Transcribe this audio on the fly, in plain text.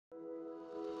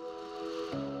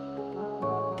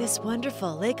This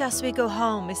wonderful Lake Oswego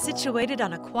home is situated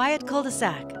on a quiet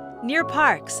cul-de-sac, near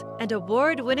parks and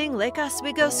award-winning Lake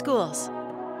Oswego schools.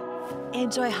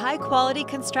 Enjoy high-quality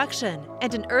construction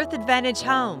and an Earth Advantage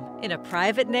home in a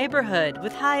private neighborhood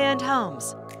with high-end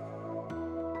homes.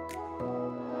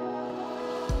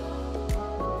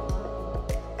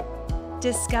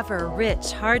 Discover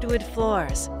rich hardwood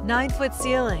floors, 9-foot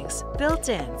ceilings,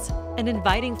 built-ins, an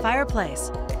inviting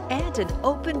fireplace, and an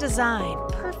open design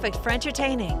perfect for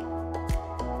entertaining.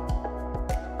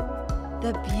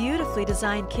 The beautifully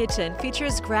designed kitchen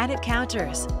features granite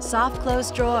counters,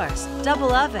 soft-close drawers,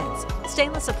 double ovens,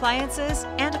 stainless appliances,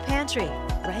 and a pantry,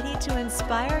 ready to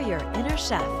inspire your inner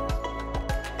chef.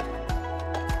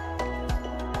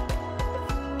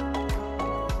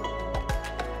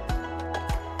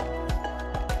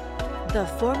 The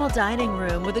formal dining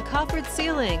room with a coffered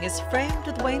ceiling is framed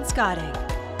with wainscoting.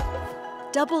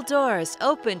 Double doors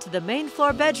open to the main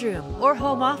floor bedroom or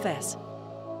home office,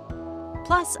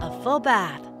 plus a full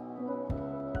bath.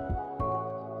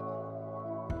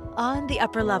 On the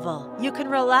upper level, you can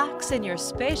relax in your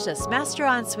spacious master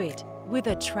ensuite with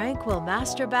a tranquil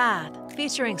master bath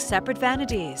featuring separate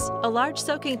vanities, a large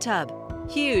soaking tub,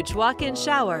 huge walk-in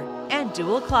shower, and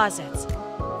dual closets.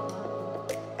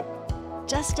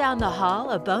 Just down the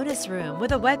hall, a bonus room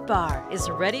with a wet bar is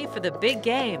ready for the big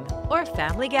game or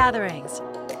family gatherings.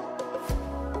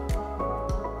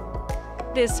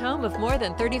 This home of more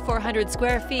than 3,400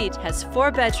 square feet has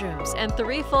 4 bedrooms and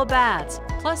 3 full baths,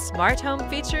 plus smart home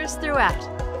features throughout.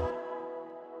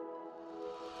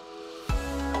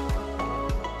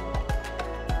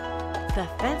 The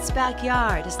fenced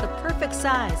backyard is the perfect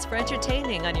size for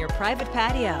entertaining on your private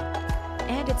patio,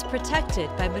 and it's protected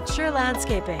by mature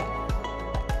landscaping.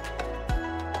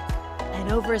 An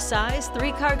oversized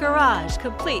 3-car garage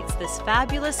completes this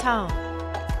fabulous home.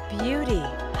 Beauty,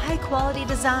 high-quality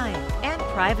design, and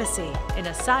privacy in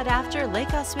a sought-after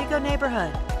Lake Oswego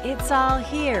neighborhood. It's all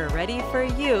here ready for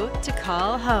you to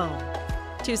call home.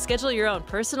 To schedule your own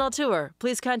personal tour,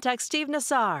 please contact Steve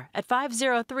Nassar at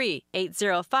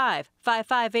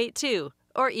 503-805-5582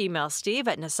 or email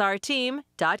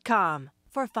steve@nassarteam.com.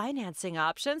 For financing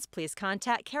options, please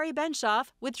contact Carrie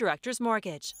Benshoff with Director's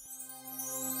Mortgage.